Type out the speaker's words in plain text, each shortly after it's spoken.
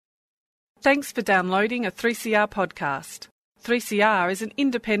Thanks for downloading a 3CR podcast. 3CR is an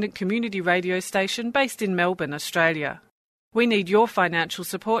independent community radio station based in Melbourne, Australia. We need your financial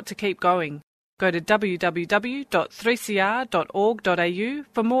support to keep going. Go to www.3cr.org.au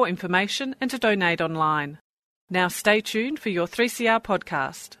for more information and to donate online. Now stay tuned for your 3CR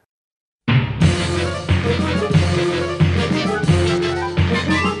podcast.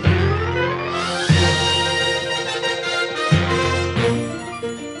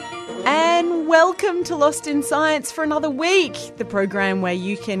 And welcome to Lost in Science for another week, the program where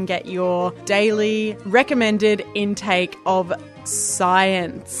you can get your daily recommended intake of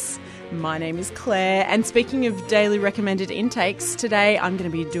science. My name is Claire, and speaking of daily recommended intakes, today I'm going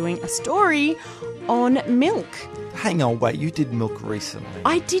to be doing a story on milk. Hang on, wait, you did milk recently.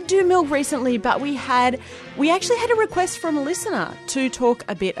 I did do milk recently, but we actually had a request from a listener to talk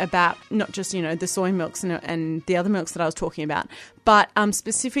a bit about not just, the soy milks and the other milks that I was talking about, but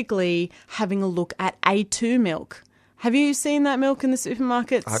specifically having a look at A2 milk. Have you seen that milk in the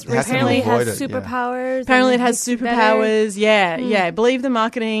supermarkets recently? Apparently it has superpowers. Apparently it has superpowers. Yeah. Believe the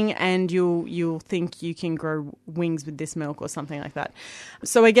marketing and you'll think you can grow wings with this milk or something like that.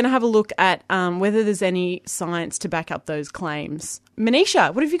 So we're going to have a look at whether there's any science to back up those claims.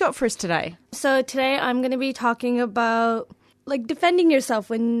 Manisha, what have you got for us today? So today I'm going to be talking about defending yourself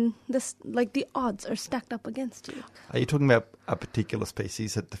when the odds are stacked up against you. Are you talking about a particular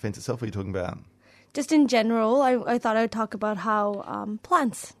species that defends itself, or are you talking about... Just in general, I thought I would talk about how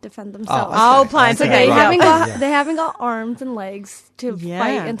plants defend themselves. Oh, plants. Okay. They haven't got arms and legs to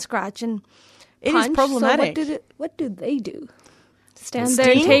fight and scratch and punch. It is problematic. So what do they do? Stand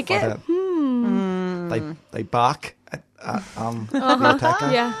there and take it? They bark at the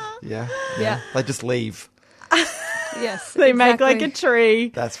attacker. Yeah. They just leave. Yes, they make like a tree.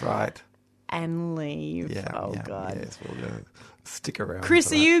 That's right. And leave. Yeah. God. Yes, we're going to stick around.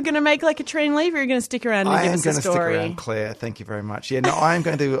 Chris, are you going to make like a tree and leave, or are you going to stick around and give us a story? I am going to stick around, Claire. Thank you very much. Yeah, no, I'm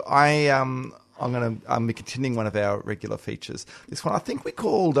going to be continuing one of our regular features. This one I think we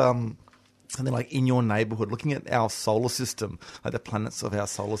called something like In Your Neighbourhood, looking at our solar system, like the planets of our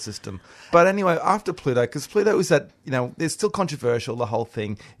solar system. But anyway, after Pluto, because Pluto is that, there's still controversial, the whole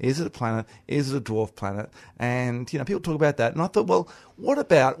thing. Is it a planet? Is it a dwarf planet? And, people talk about that. And I thought, well, what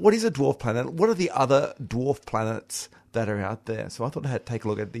is a dwarf planet? What are the other dwarf planets that are out there? So I thought I had to take a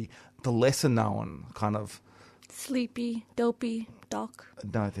look at the lesser known kind of... Sleepy, Dopey, Doc.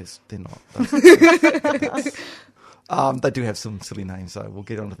 No, they're not. They do have some silly names, so we'll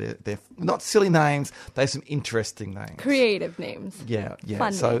get on to their not silly names. They have some interesting names, creative names. Yeah.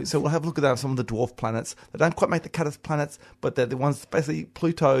 Fun names. So we'll have a look at some of the dwarf planets. They don't quite make the cut as planets, but they're the ones basically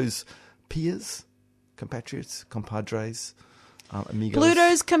Pluto's peers, compatriots, compadres, amigos.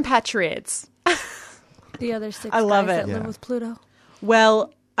 Pluto's compatriots. The other six I love guys it. that live with Pluto.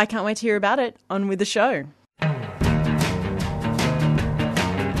 Well, I can't wait to hear about it. On with the show.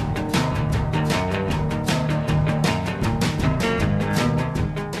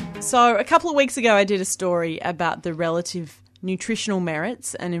 So a couple of weeks ago, I did a story about the relative nutritional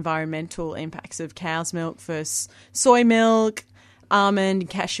merits and environmental impacts of cow's milk versus soy milk, almond,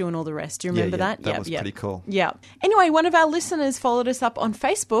 cashew, and all the rest. Do you remember that? That was pretty cool. Yeah. Anyway, one of our listeners followed us up on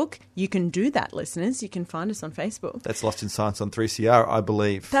Facebook. You can do that, listeners. You can find us on Facebook. That's Lost in Science on 3CR, I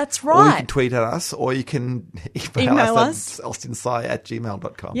believe. That's right. Or you can tweet at us, or you can email us at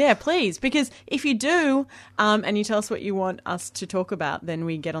lostinsci@gmail.com. Yeah, please. Because if you do, and you tell us what you want us to talk about, then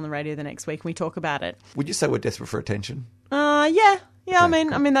we get on the radio the next week and we talk about it. Would you say we're desperate for attention? Yeah. Okay,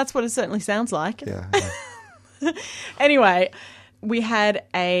 I mean, that's what it certainly sounds like. Yeah. Anyway, we had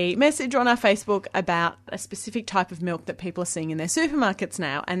a message on our Facebook about a specific type of milk that people are seeing in their supermarkets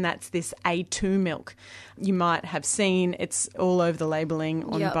now, and that's this A2 milk. You might have seen it's all over the labelling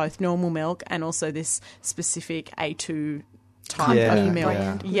on both normal milk and also this specific A2 type of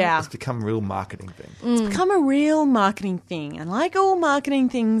milk. Yeah. It's become a real marketing thing. It's become a real marketing thing. And like all marketing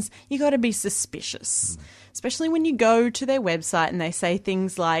things, you got to be suspicious, especially when you go to their website and they say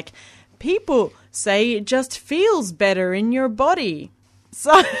things like, people say it just feels better in your body.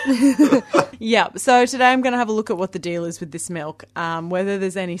 So, so today I'm going to have a look at what the deal is with this milk, whether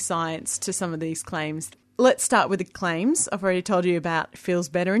there's any science to some of these claims. Let's start with the claims. I've already told you about feels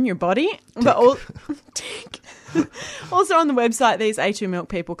better in your body. But also on the website, these A2 milk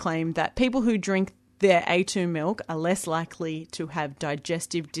people claim that people who drink their A2 milk are less likely to have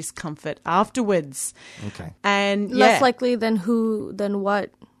digestive discomfort afterwards. Okay. And less likely than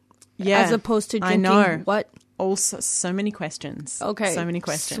what? Yeah. As opposed to drinking what? Also, so many questions. Okay. So many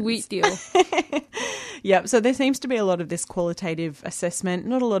questions. Sweet deal. Yep. So there seems to be a lot of this qualitative assessment,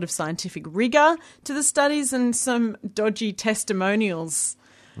 not a lot of scientific rigour to the studies, and some dodgy testimonials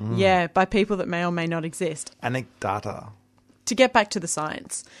Yeah, by people that may or may not exist. Anecdata. To get back to the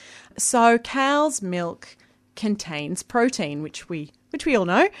science. So cow's milk contains protein, which we all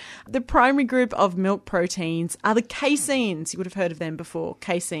know. The primary group of milk proteins are the caseins. You would have heard of them before,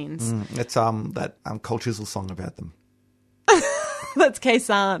 caseins. It's that Cold Chisel song about them. That's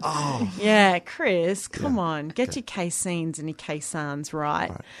casein. Oh. Yeah, Chris, come on. Get your caseins and your caseins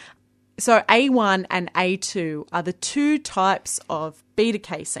right. So A1 and A2 are the two types of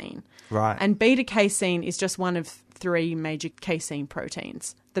beta-casein. Right. And beta-casein is just one of three major casein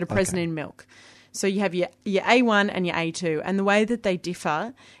proteins that are present in milk. So you have your A1 and your A2, and the way that they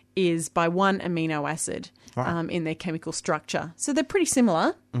differ is by one amino acid in their chemical structure. So they're pretty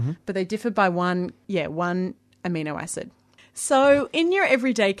similar, but they differ by one amino acid. So in your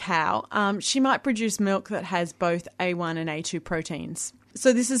everyday cow, she might produce milk that has both A1 and A2 proteins.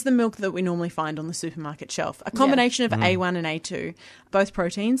 So this is the milk that we normally find on the supermarket shelf. A combination of A1 and A2. Both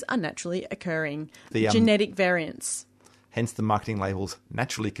proteins are naturally occurring genetic variants. Hence the marketing labels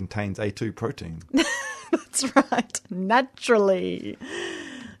naturally contains A2 protein. That's right. Naturally.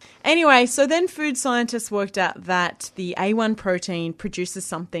 Anyway, so then food scientists worked out that the A1 protein produces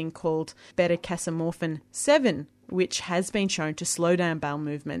something called beta-casomorphin 7, which has been shown to slow down bowel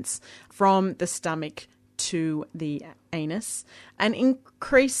movements from the stomach to the anus and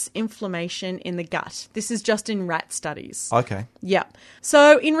increase inflammation in the gut. This is just in rat studies. Okay. Yeah.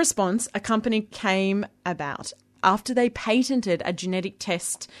 So in response, a company came about after they patented a genetic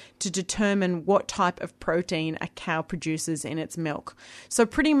test to determine what type of protein a cow produces in its milk. So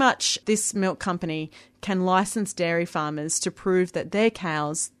pretty much this milk company can license dairy farmers to prove that their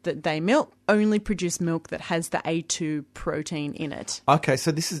cows that they milk only produce milk that has the A2 protein in it. Okay,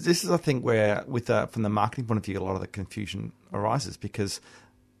 so this is I think where from the marketing point of view a lot of the confusion arises because,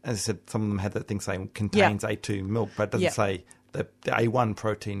 as I said, some of them have that thing saying contains A2 milk, but it doesn't say the A1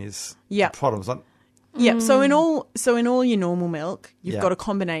 protein is the product. It's like, yeah, so in all your normal milk, you've got a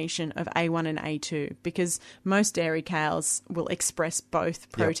combination of A1 and A2 because most dairy cows will express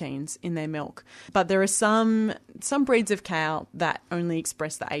both proteins in their milk. But there are some breeds of cow that only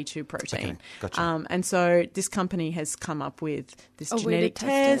express the A2 protein. Okay, gotcha. And so this company has come up with this genetic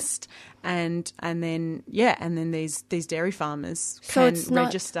test and then these dairy farmers can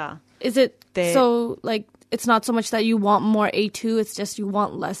register. Is it so like it's not so much that you want more A2, it's just you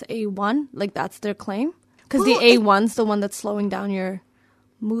want less A1? Like that's their claim? Because the A1's the one that's slowing down your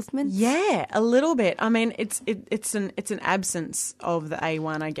movements? Yeah, a little bit. I mean, it's an absence of the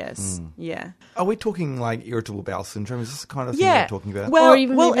A1, I guess. Yeah. Are we talking like irritable bowel syndrome? Is this the kind of thing we're talking about? Or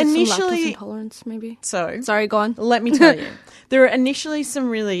even maybe initially some lactose intolerance, maybe. So sorry, go on. Let me tell you. There are initially some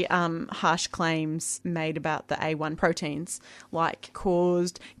really harsh claims made about the A1 proteins, like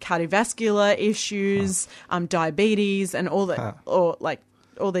caused cardiovascular issues, diabetes, and all that, or like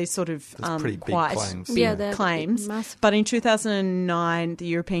all these sort of pretty big quite claims. big claims. But in 2009, the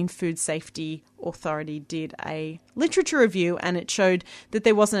European Food Safety Authority did a literature review and it showed that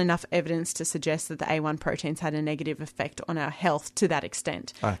there wasn't enough evidence to suggest that the A1 proteins had a negative effect on our health to that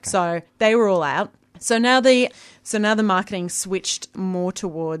extent. Okay. So they were all out. So now the marketing switched more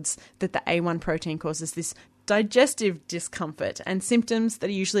towards that the A1 protein causes this digestive discomfort and symptoms that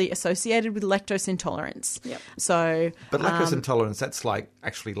are usually associated with lactose intolerance. Yep. So, but lactose intolerance, that's like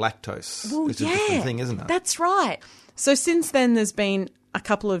actually lactose. Well, it's a different thing, isn't it? That's right. So since then, there's been a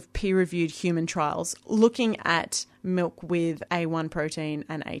couple of peer-reviewed human trials looking at milk with A1 protein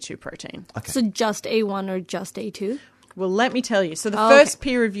and A2 protein. Okay. So just A1 or just A2? Well, let me tell you. So the first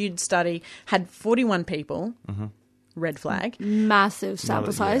peer-reviewed study had 41 people. Mm-hmm. Red flag. Massive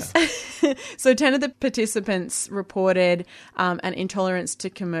sample size. So 10 of the participants reported an intolerance to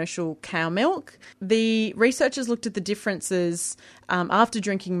commercial cow milk. The researchers looked at the differences after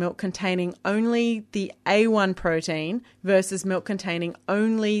drinking milk containing only the A1 protein versus milk containing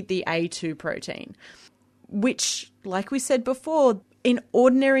only the A2 protein, which, like we said before, in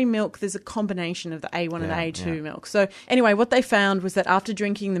ordinary milk, there's a combination of the A1 and A2 milk. So anyway, what they found was that after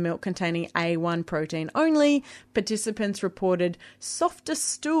drinking the milk containing A1 protein only, participants reported softer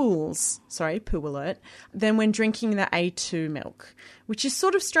stools, poo alert, than when drinking the A2 milk, which is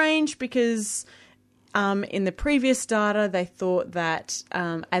sort of strange because in the previous data, they thought that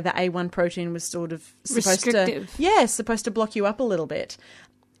the A1 protein was sort of supposed to block you up a little bit.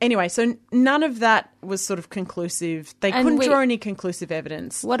 Anyway, so none of that was sort of conclusive. They couldn't draw any conclusive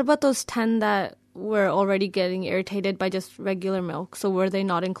evidence. What about those 10 that were already getting irritated by just regular milk? So were they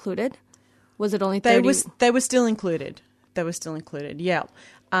not included? Was it only 30? They were still included. Yeah.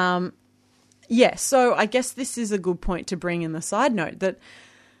 So I guess this is a good point to bring in the side note that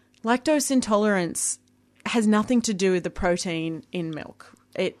lactose intolerance has nothing to do with the protein in milk.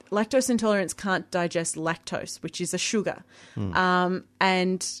 Lactose intolerance can't digest lactose, which is a sugar.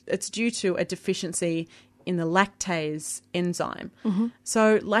 And it's due to a deficiency in the lactase enzyme.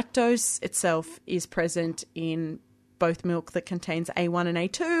 So lactose itself is present in both milk that contains A1 and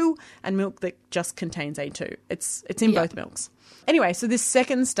A2 and milk that just contains A2. It's in both milks. Anyway, so this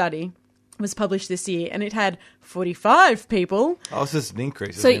second study was published this year and it had 45 people. Oh, it's just an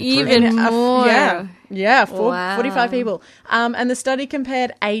increase. So even more. Yeah, Wow. 45 people. And the study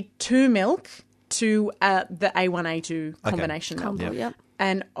compared A2 milk to the A1-A2 combination milk. Combo, yep.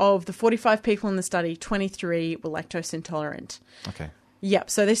 And of the 45 people in the study, 23 were lactose intolerant. Okay.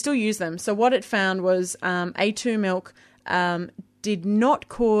 Yep, so they still use them. So what it found was A2 milk did not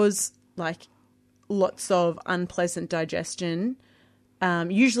cause like lots of unpleasant digestion,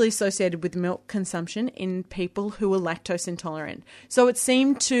 usually associated with milk consumption in people who were lactose intolerant. So it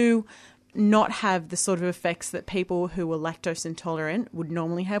seemed to not have the sort of effects that people who were lactose intolerant would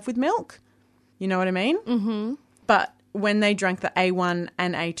normally have with milk. You know what I mean? Mm-hmm. But when they drank the A1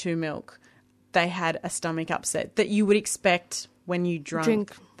 and A2 milk, they had a stomach upset that you would expect when you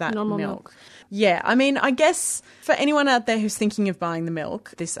drink that normal milk. Yeah, I mean, I guess for anyone out there who's thinking of buying the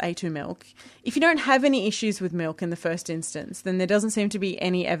milk, this A2 milk, if you don't have any issues with milk in the first instance, then there doesn't seem to be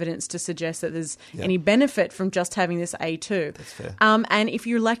any evidence to suggest that there's any benefit from just having this A2. That's fair. And if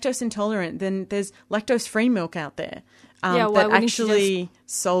you're lactose intolerant, then there's lactose-free milk out there. Why that wouldn't you actually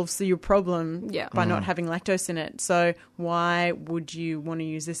solves your problem Yeah. by not having lactose in it. So why would you want to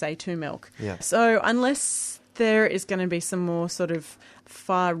use this A2 milk? Yeah. So unless there is going to be some more sort of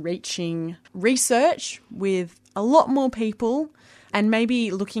far-reaching research with a lot more people and maybe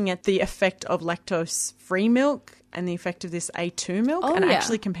looking at the effect of lactose-free milk and the effect of this A2 milk and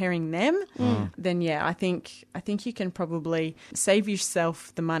actually comparing them, then I think you can probably save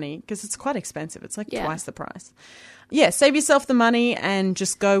yourself the money because it's quite expensive. It's like twice the price. Yeah, save yourself the money and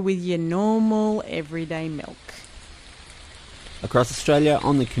just go with your normal everyday milk. Across Australia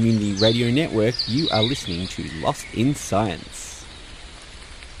on the Community Radio Network, you are listening to Lost in Science.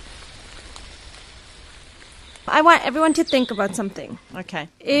 I want everyone to think about something. Okay.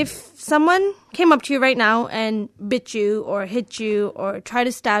 If someone came up to you right now and bit you or hit you or tried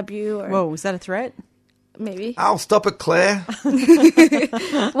to stab you or Whoa, was that a threat? maybe, I'll stop it, Claire.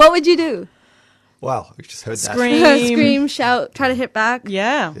 what would you do? Wow, we just heard that. Scream, shout, try to hit back,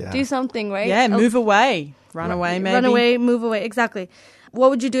 Yeah. Yeah. do something, right? Yeah, move away. Run away, maybe. Run away, move away, exactly.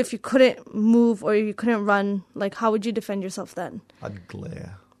 What would you do if you couldn't move or you couldn't run? Like, how would you defend yourself then? I'd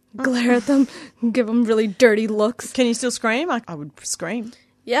glare. Glare at them, give them really dirty looks. Can you still scream? I would scream.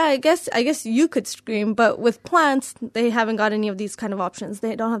 Yeah, I guess you could scream, but with plants, they haven't got any of these kind of options.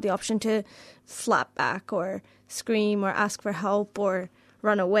 They don't have the option to slap back or scream or ask for help or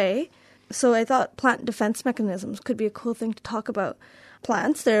run away. So I thought plant defense mechanisms could be a cool thing to talk about.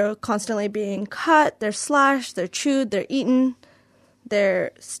 Plants, they're constantly being cut, they're slashed, they're chewed, they're eaten,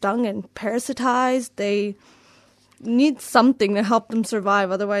 they're stung and parasitized. They need something to help them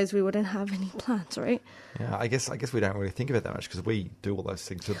survive, otherwise we wouldn't have any plants, right? Yeah, I guess we don't really think about it that much because we do all those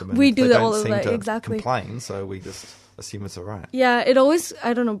things to them. And We do they all don't of seem that, to exactly. complain, so we just assume it's all right. Yeah, it always,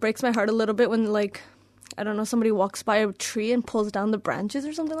 I don't know, breaks my heart a little bit when, like, I don't know, somebody walks by a tree and pulls down the branches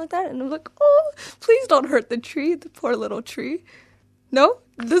or something like that. And I'm like, oh, please don't hurt the tree, the poor little tree. No?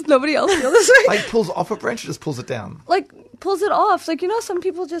 Does nobody else feel this way? Like pulls off a branch or just pulls it down? Like, pulls it off. Like, you know, some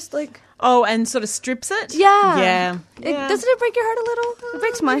people just, like... Oh, and sort of strips it? Yeah. Yeah. Doesn't it break your heart a little? It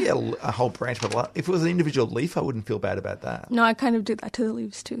breaks mine. Yeah, a whole branch. But if it was an individual leaf, I wouldn't feel bad about that. No, I kind of do that to the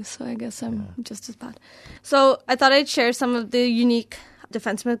leaves too, so I guess I'm just as bad. So I thought I'd share some of the unique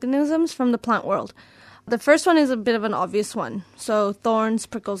defense mechanisms from the plant world. The first one is a bit of an obvious one. So thorns,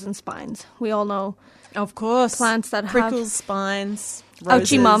 prickles, and spines. We all know Of course. plants that Prickles, spines, roses.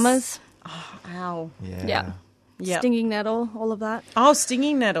 ouchie mamas, Ow. Yeah. Yep. stinging nettle, all of that. Oh,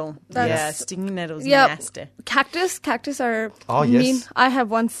 stinging nettle. That's- Yeah, stinging nettle's Yep. nasty. Cactus are Oh, yes. mean. I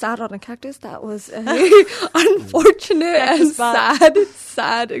have once sat on a cactus. That was a unfortunate and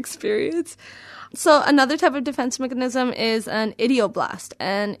sad experience. So another type of defense mechanism is an idioblast.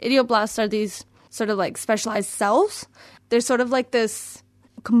 And idioblasts are these sort of like specialized cells. They're sort of like this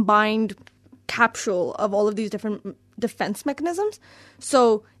combined capsule of all of these different defense mechanisms.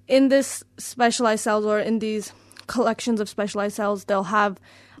 So in this specialized cells or in these collections of specialized cells, they'll have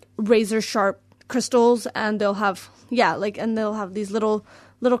razor sharp crystals and they'll have they'll have these little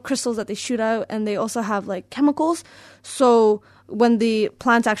crystals that they shoot out, and they also have like chemicals. So when the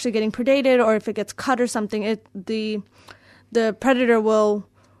plant's actually getting predated or if it gets cut or something, the predator will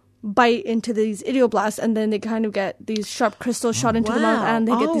bite into these idioblasts, and then they kind of get these sharp crystals shot into the mouth, and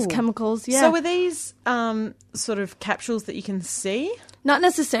they get these chemicals. Yeah. So are these sort of capsules that you can see? Not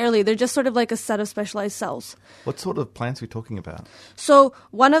necessarily. They're just sort of like a set of specialized cells. What sort of plants are we talking about? So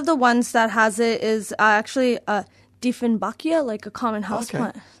one of the ones that has it is actually Dieffenbachia, like a common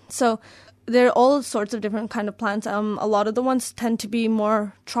houseplant. So there are all sorts of different kind of plants. A lot of the ones tend to be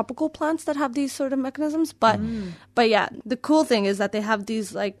more tropical plants that have these sort of mechanisms. But yeah, the cool thing is that they have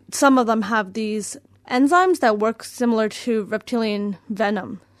these, like, some of them have these enzymes that work similar to reptilian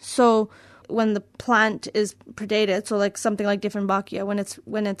venom. So when the plant is predated, so like something like Dieffenbachia,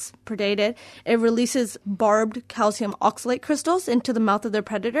 when it's predated, it releases barbed calcium oxalate crystals into the mouth of their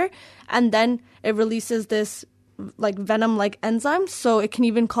predator, and then it releases this like venom-like enzyme, so it can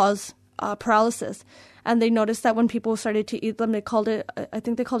even cause paralysis. And they noticed that when people started to eat them, I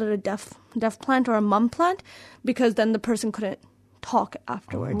think they called it a deaf plant or a mum plant, because then the person couldn't talk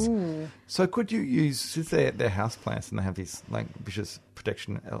afterwards. So could you use, since they're house plants and they have these like vicious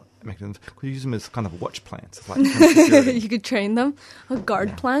protection mechanisms, could you use them as kind of watch plants? It's like you could train them. A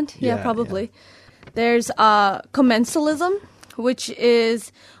guard plant? Yeah, probably. Yeah. There's commensalism, which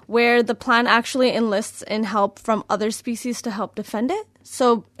is where the plant actually enlists in help from other species to help defend it.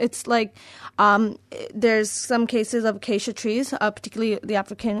 So it's like there's some cases of acacia trees, particularly the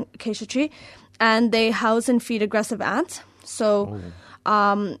African acacia tree, and they house and feed aggressive ants. So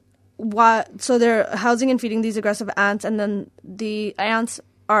so they're housing and feeding these aggressive ants, and then the ants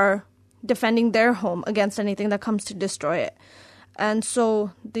are defending their home against anything that comes to destroy it. And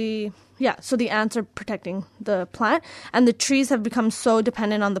so the ants are protecting the plant, and the trees have become so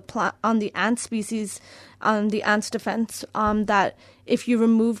dependent on the ant species, on the ants' defense, that if you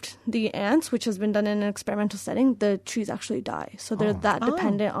removed the ants, which has been done in an experimental setting, the trees actually die. So they're that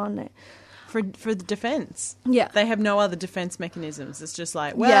dependent on it. For the defense. Yeah. They have no other defense mechanisms. It's just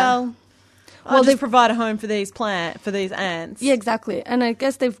like, Well, they provide a home for these ants. Yeah, exactly. And I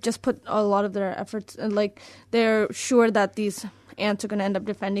guess they've just put a lot of their efforts, and like they're sure that these ants are going to end up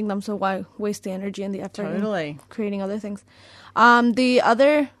defending them, so why waste the energy and the effort in creating other things?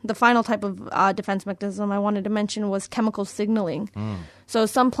 The final type of defense mechanism I wanted to mention was chemical signaling. So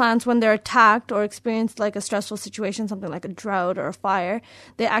some plants, when they're attacked or experience like a stressful situation, something like a drought or a fire,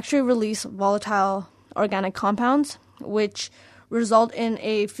 they actually release volatile organic compounds, which result in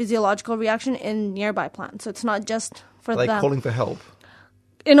a physiological reaction in nearby plants. So it's not just for them. Are they calling for help?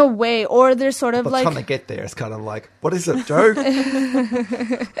 In a way, or they're sort of By the like... time they get there, it's kind of like, what is it, Joe?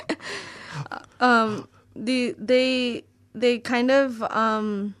 They kind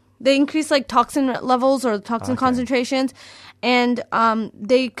of... they increase like toxin levels or toxin concentrations, and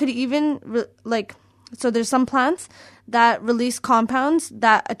they could even so there's some plants that release compounds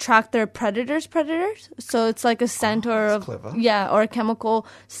that attract their predators. So it's like a scent or a chemical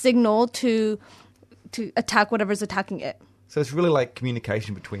signal to attack whatever's attacking it. So it's really like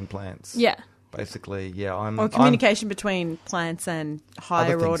communication between plants. Yeah. Basically, yeah. Or communication between plants and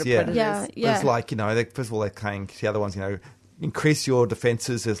higher order predators. Yeah. It's like, first of all, they're saying to the other ones, increase your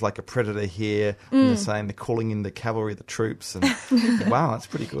defenses. There's like a predator here. And they're saying they're calling in the cavalry, the troops. And wow, that's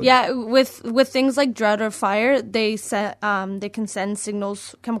pretty good. Yeah, with things like drought or fire, they can send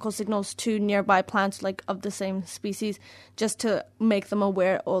signals, chemical signals to nearby plants like of the same species, just to make them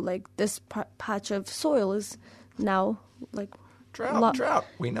aware, like this patch of soil is now like drought.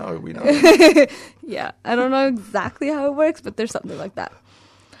 We know. Yeah, I don't know exactly how it works, but there's something like that.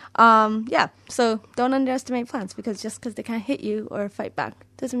 So don't underestimate plants, because just because they can't hit you or fight back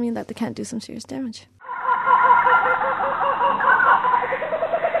doesn't mean that they can't do some serious damage.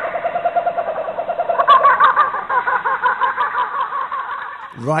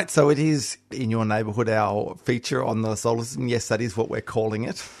 Right, so it is In Your Neighbourhood, our feature on the solar system. Yes, that is what we're calling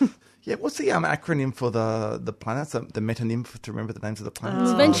it. Yeah, what's the acronym for the planets, the metonym, to remember the names of the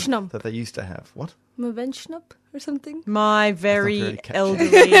planets? Mvenchnup. That they used to have. What? Mvenchnup or something? My very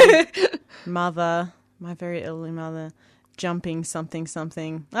elderly mother, jumping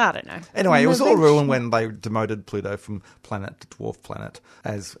something. I don't know. Anyway, it was all ruined when they demoted Pluto from planet to dwarf planet.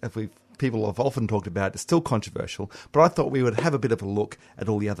 As people have often talked about, it's still controversial, but I thought we would have a bit of a look at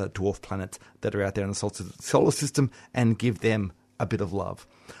all the other dwarf planets that are out there in the solar system and give them a bit of love.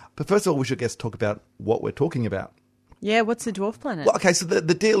 But first of all, we should talk about what we're talking about. Yeah, what's a dwarf planet? Well, okay, so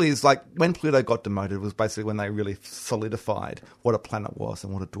the deal is, like, when Pluto got demoted was basically when they really solidified what a planet was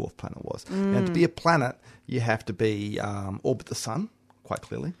and what a dwarf planet was. Now, to be a planet, you have to be orbit the sun, quite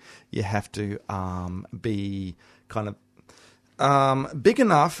clearly. You have to be kind of big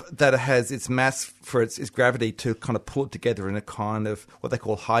enough that it has its mass for its gravity to kind of pull it together in a kind of what they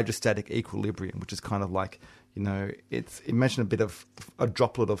call hydrostatic equilibrium, which is kind of like, imagine a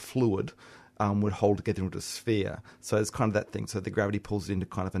droplet of fluid would hold together into a sphere. So it's kind of that thing. So the gravity pulls it into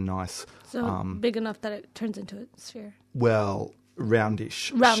kind of a nice... So big enough that it turns into a sphere. Well,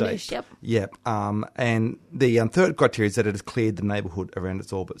 roundish shape. Yep. Yep. And the third criteria is that it has cleared the neighbourhood around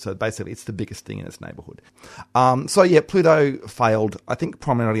its orbit. So basically, it's the biggest thing in its neighbourhood. Pluto failed, I think,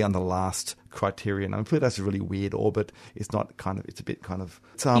 primarily on the last criterion. I mean, Pluto's a really weird orbit. It's a bit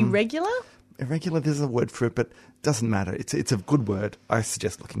Irregular? Irregular, there's a word for it, but it doesn't matter. It's a good word. I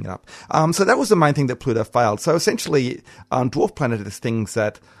suggest looking it up. So that was the main thing that Pluto failed. So essentially, dwarf planet is things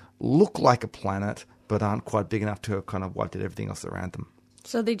that look like a planet, but aren't quite big enough to have kind of wiped out everything else around them.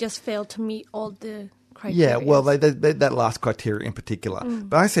 So they just failed to meet all the criteria. Yeah, well, they that last criteria in particular.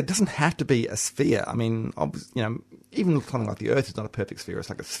 But I said it doesn't have to be a sphere. I mean, even something like the Earth is not a perfect sphere. It's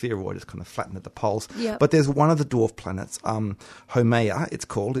like a spheroid. It's kind of flattened at the poles. Yep. But there's one of the dwarf planets, Haumea, it's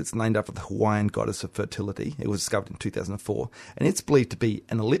called. It's named after the Hawaiian goddess of fertility. It was discovered in 2004. And it's believed to be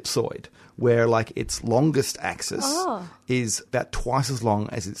an ellipsoid, where like its longest axis is about twice as long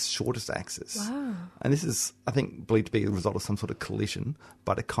as its shortest axis. Wow. And this is, I think, believed to be the result of some sort of collision,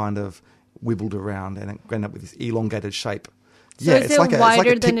 but it kind of wibbled around and it ended up with this elongated shape. So is it's it like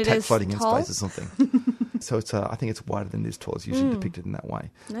wider a than it tic-tac is floating tall? in space or something. So I think it's wider than it is tall. It's usually depicted in that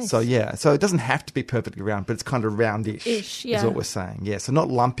way. Nice. So so it doesn't have to be perfectly round, but it's kind of roundish. Ish, is yeah. what we're saying. Yeah, so not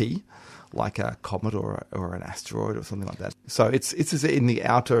lumpy like a comet or an asteroid or something like that. So it's in the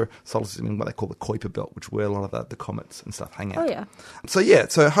outer solar system in what they call the Kuiper belt, which where a lot of the comets and stuff hang out. Oh, yeah.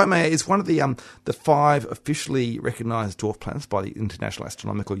 So Haumea is one of the 5 officially recognised dwarf planets by the International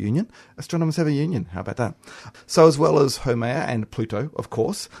Astronomical Union. Astronomers have a union. How about that? So as well as Haumea and Pluto, of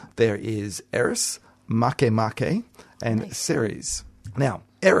course, there is Eris, Makemake, and Ceres. Now,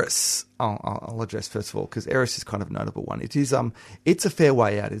 Eris, I'll address first of all, because Eris is kind of a notable one. It is, it's a fair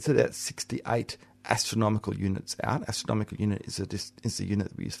way out. It's about 68 astronomical units out. Astronomical unit is the unit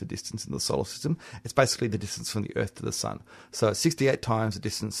that we use for distance in the solar system. It's basically the distance from the Earth to the Sun. So it's 68 times the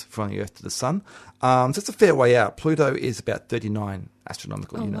distance from the Earth to the Sun. So it's a fair way out. Pluto is about 39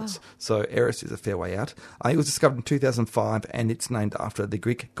 astronomical units. Wow. So Eris is a fair way out. It was discovered in 2005, and it's named after the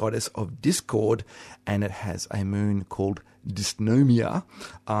Greek goddess of discord, and it has a moon called Dysnomia,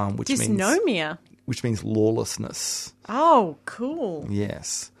 which means lawlessness. Oh, cool.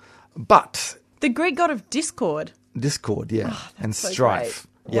 Yes. But The Greek god of discord. discord, yeah, and so strife.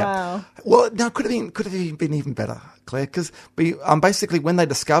 great. Yeah. Wow. Well, no, could have been even better, Claire, because basically when they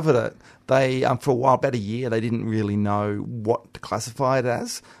discovered it, they for a while, about a year, they didn't really know what to classify it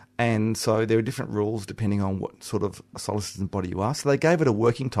as. And so there are different rules depending on what sort of solar system body you are. So they gave it a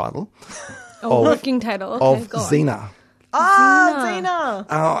working title. Working title. Okay, of go on. Xena.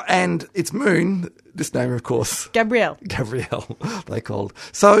 Xena. And its moon, this name, of course, Gabrielle, they called.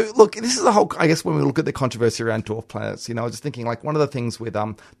 So, look, this is a whole, I guess, when we look at the controversy around dwarf planets, I was just thinking, like, one of the things with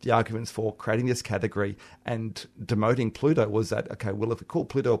the arguments for creating this category and demoting Pluto was that, okay, well, if we call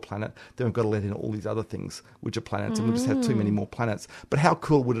Pluto a planet, then we've got to let in all these other things, which are planets, and we'll just have too many more planets. But how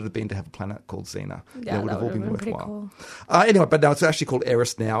cool would it have been to have a planet called Xena? Yeah, it would have all been pretty worthwhile. cool. Anyway, but now it's actually called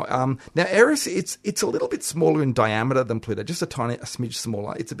Eris now. Now, Eris, it's a little bit smaller in diameter than Pluto, just a smidge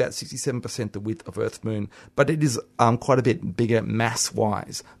smaller. It's about 67% the width of Earth's moon, but it is quite a bit bigger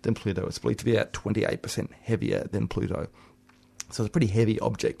mass-wise than Pluto. It's believed to be about 28% heavier than Pluto. So it's a pretty heavy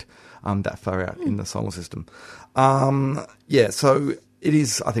object that far out in the solar system. So it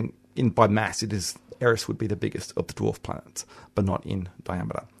is, I think, by mass, Eris would be the biggest of the dwarf planets, but not in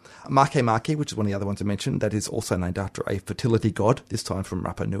diameter. Makemake, which is one of the other ones I mentioned, that is also named after a fertility god, this time from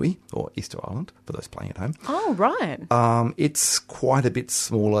Rapa Nui, or Easter Island, for those playing at home. Oh, right. It's quite a bit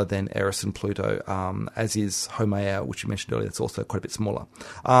smaller than Eris and Pluto, as is Haumea, which you mentioned earlier. It's also quite a bit smaller.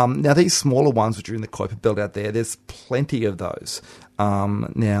 Now, these smaller ones, which are in the Kuiper belt out there, there's plenty of those.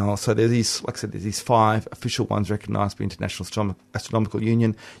 So there's these, like I said, there's these 5 official ones recognised by the International Astronomical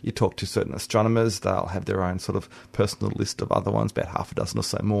Union. You talk to certain astronomers, they'll have their own sort of personal list of other ones, about half a dozen or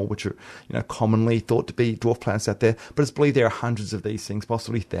so more, which are, commonly thought to be dwarf planets out there. But it's believed there are hundreds of these things,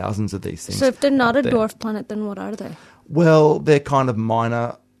 possibly thousands of these things. So if they're not a dwarf planet, then what are they? Well, they're kind of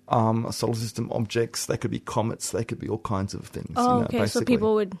minor solar system objects. They could be comets. They could be all kinds of things. Oh, okay. Basically. So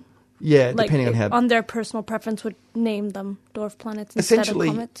people would... Yeah, depending on how... on their personal preference would name them dwarf planets instead of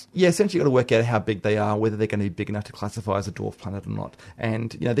comets? Yeah, essentially you've got to work out how big they are, whether they're going to be big enough to classify as a dwarf planet or not. And,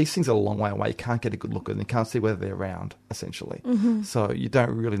 these things are a long way away. You can't get a good look at them. You can't see whether they're round, essentially. Mm-hmm. So you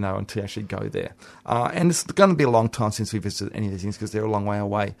don't really know until you actually go there. And it's going to be a long time since we visited any of these things because they're a long way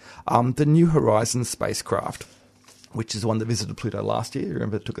away. The New Horizons spacecraft, which is the one that visited Pluto last year.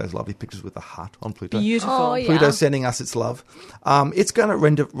 Remember, it took those lovely pictures with the heart on Pluto. Beautiful. Oh, yeah. Pluto sending us its love. It's going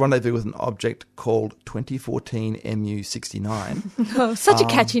to rendezvous with an object called 2014 MU69. Oh, such a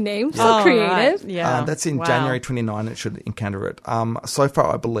catchy name. So creative. Right. Yeah. That's in January 29. It should encounter it. So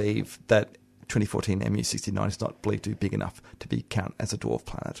far, I believe that 2014 MU69 is not believed to be big enough to be counted as a dwarf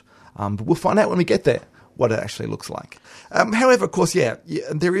planet. But we'll find out when we get there what it actually looks like. However, of course,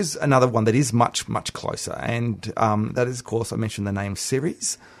 there is another one that is much, much closer, and that is, of course, I mentioned the name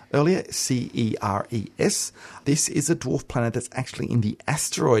Ceres earlier, Ceres. This is a dwarf planet that's actually in the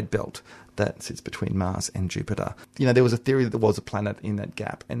asteroid belt that sits between Mars and Jupiter. There was a theory that there was a planet in that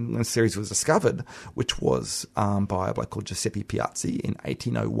gap, and when Ceres was discovered, which was by a bloke called Giuseppe Piazzi in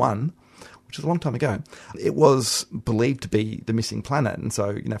 1801, which is a long time ago, it was believed to be the missing planet. And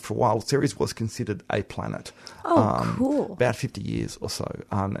so, for a while, Ceres was considered a planet. Cool. About 50 years or so,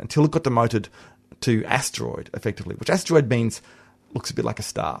 until it got demoted to asteroid, effectively, which asteroid means looks a bit like a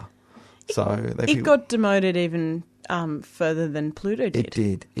star. So it got demoted even further than Pluto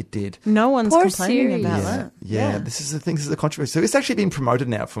did. It did. No one's Poor complaining Ceres. about that. Yeah, this is the thing. This is the controversy. So it's actually been promoted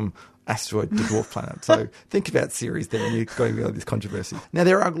now from asteroid to dwarf planet. So think about Ceres then when you're going over this controversy. Now,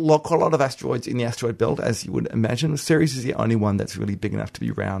 there are quite a lot of asteroids in the asteroid belt, as you would imagine. Ceres is the only one that's really big enough to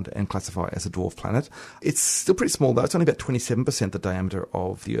be round and classify as a dwarf planet. It's still pretty small, though. It's only about 27% the diameter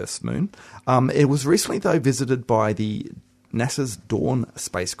of the Earth's moon. It was recently, though, visited by the NASA's Dawn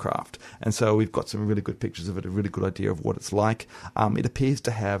spacecraft. And so we've got some really good pictures of it, a really good idea of what it's like. It appears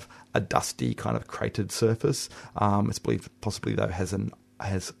to have a dusty kind of cratered surface. It's believed possibly, though, has a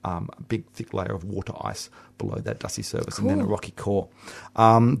big thick layer of water ice below that dusty surface and then a rocky core.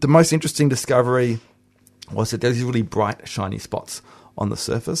 The most interesting discovery was that there's these really bright, shiny spots on the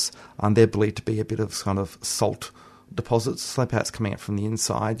surface. They're believed to be a bit of kind of salt deposits, so perhaps coming out from the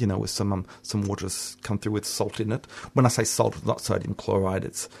inside, with some water's come through with salt in it. When I say salt, it's not sodium chloride,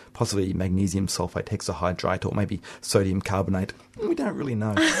 it's possibly magnesium sulfate hexahydrate or maybe sodium carbonate. We don't really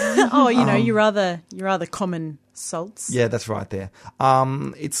know. your other common salts. Yeah, that's right there.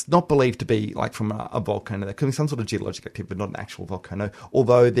 It's not believed to be like from a volcano. There could be some sort of geologic activity, but not an actual volcano,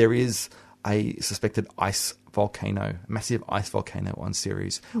 although there is a suspected ice volcano, massive ice volcano on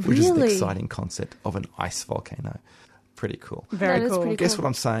Ceres, which is the exciting concept of an ice volcano. Pretty cool. Very cool. I guess what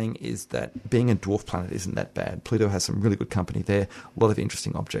I'm saying is that being a dwarf planet isn't that bad. Pluto has some really good company there, a lot of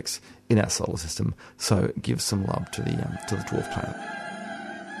interesting objects in our solar system, so give some love to the dwarf planet.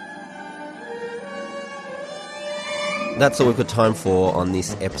 That's all we've got time for on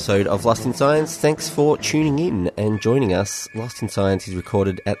this episode of Lost in Science. Thanks for tuning in and joining us. Lost in Science is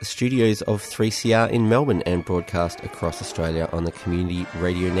recorded at the studios of 3CR in Melbourne and broadcast across Australia on the Community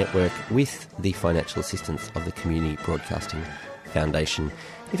Radio Network with the financial assistance of the Community Broadcasting Foundation.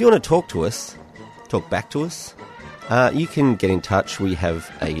 If you want to talk to us, talk back to us, you can get in touch. We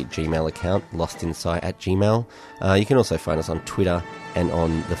have a Gmail account, lostinsci@gmail. You can also find us on Twitter and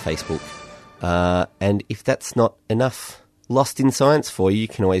on the Facebook. And if that's not enough Lost in Science for you, you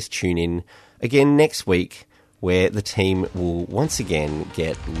can always tune in again next week where the team will once again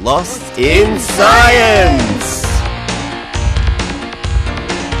get lost in science!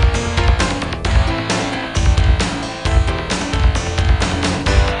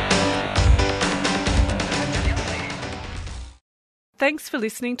 Thanks for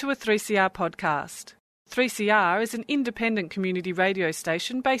listening to a 3CR podcast. 3CR is an independent community radio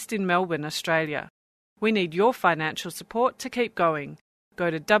station based in Melbourne, Australia. We need your financial support to keep going. Go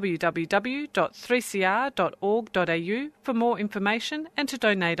to www.3cr.org.au for more information and to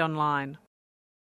donate online.